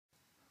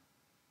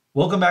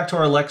Welcome back to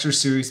our lecture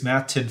series,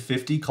 Math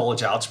 1050,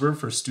 College Algebra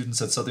for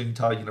students at Southern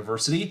Utah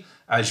University.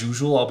 As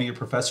usual, I'll be your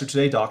professor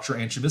today, Dr.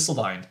 Andrew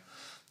Misseldine.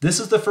 This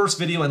is the first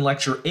video in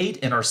Lecture 8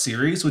 in our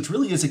series, which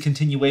really is a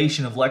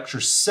continuation of Lecture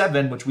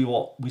 7, which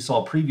we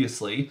saw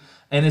previously,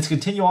 and it's a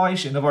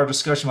continuation of our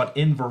discussion about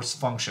inverse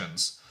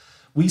functions.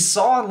 We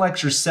saw in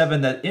Lecture 7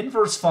 that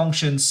inverse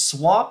functions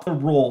swap the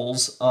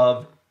roles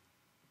of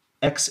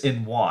x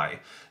and y,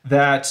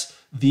 that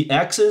the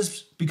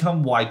x's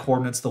become y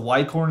coordinates, the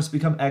y coordinates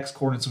become x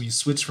coordinates when you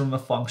switch from a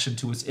function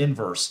to its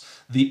inverse.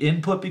 The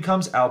input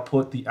becomes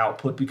output, the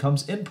output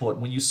becomes input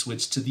when you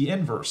switch to the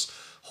inverse.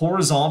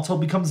 Horizontal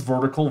becomes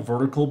vertical,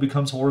 vertical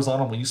becomes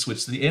horizontal when you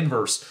switch to the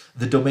inverse.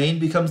 The domain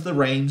becomes the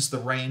range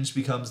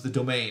becomes the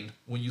domain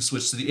when you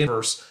switch to the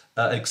inverse,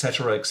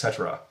 etc.,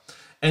 etc.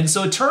 And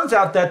so it turns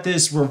out that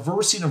this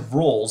reversing of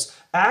roles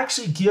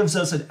actually gives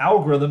us an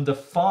algorithm to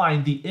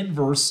find the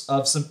inverse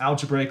of some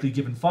algebraically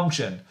given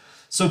function.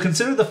 So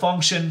consider the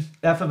function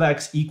f of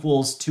x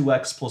equals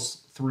 2x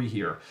plus 3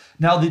 here.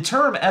 Now the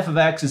term f of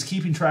x is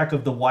keeping track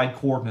of the y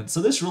coordinates. So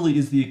this really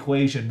is the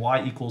equation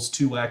y equals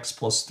 2x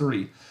plus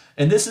 3.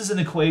 And this is an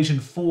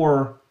equation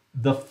for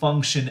the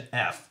function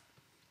f.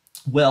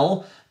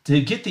 Well,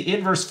 to get the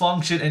inverse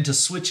function and to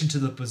switch into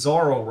the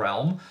bizarro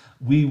realm,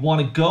 we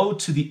want to go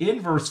to the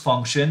inverse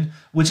function,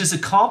 which is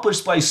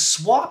accomplished by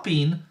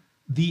swapping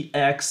the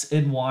x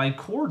and y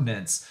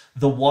coordinates.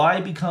 The y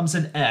becomes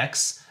an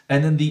x,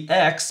 and then the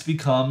x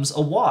becomes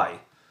a y.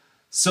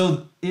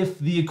 So if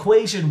the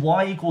equation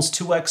y equals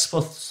 2x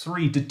plus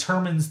 3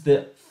 determines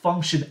the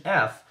function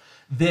f,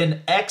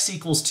 then x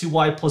equals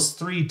 2y plus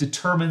 3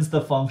 determines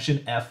the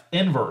function f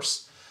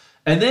inverse.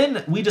 And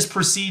then we just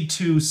proceed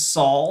to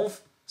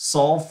solve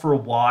for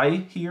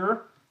y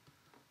here,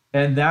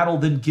 and that'll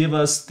then give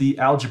us the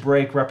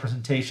algebraic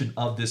representation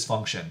of this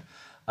function.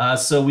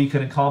 So we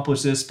can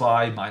accomplish this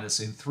by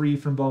minusing 3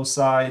 from both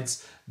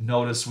sides.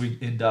 Notice we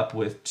end up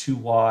with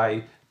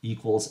 2y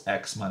equals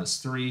x minus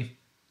 3.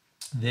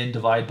 Then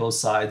divide both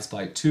sides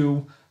by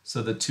 2,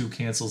 so the 2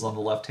 cancels on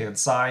the left-hand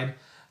side.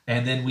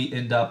 And then we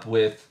end up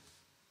with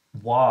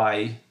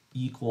y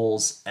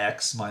equals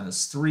x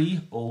minus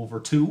 3 over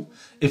 2.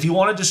 If you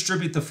want to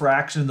distribute the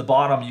fraction in the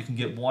bottom, you can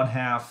get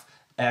 1/2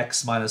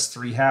 x minus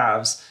 3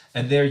 halves.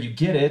 And there you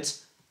get it.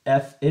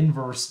 F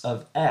inverse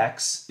of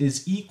x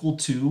is equal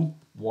to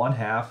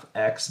 1/2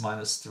 x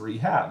minus 3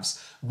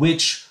 halves,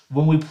 which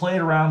when we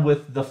played around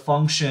with the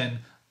function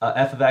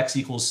f of x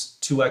equals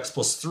 2x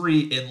plus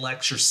 3 in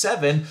lecture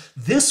 7,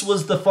 this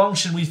was the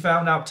function we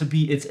found out to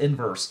be its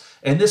inverse.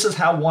 And this is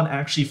how one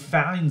actually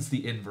finds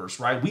the inverse,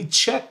 right? We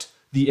checked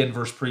the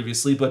inverse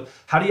previously, but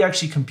how do you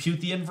actually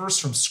compute the inverse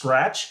from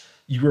scratch?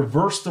 You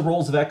reverse the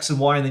roles of x and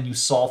y, and then you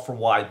solve for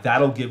y.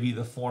 That'll give you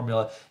the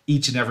formula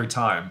each and every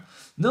time.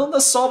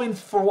 Nonetheless, solving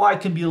for y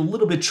can be a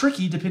little bit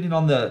tricky depending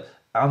on the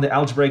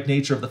algebraic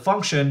nature of the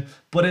function,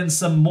 but in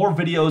some more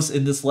videos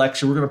in this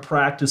lecture, we're going to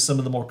practice some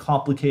of the more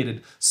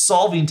complicated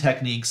solving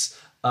techniques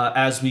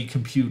as we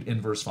compute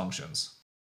inverse functions.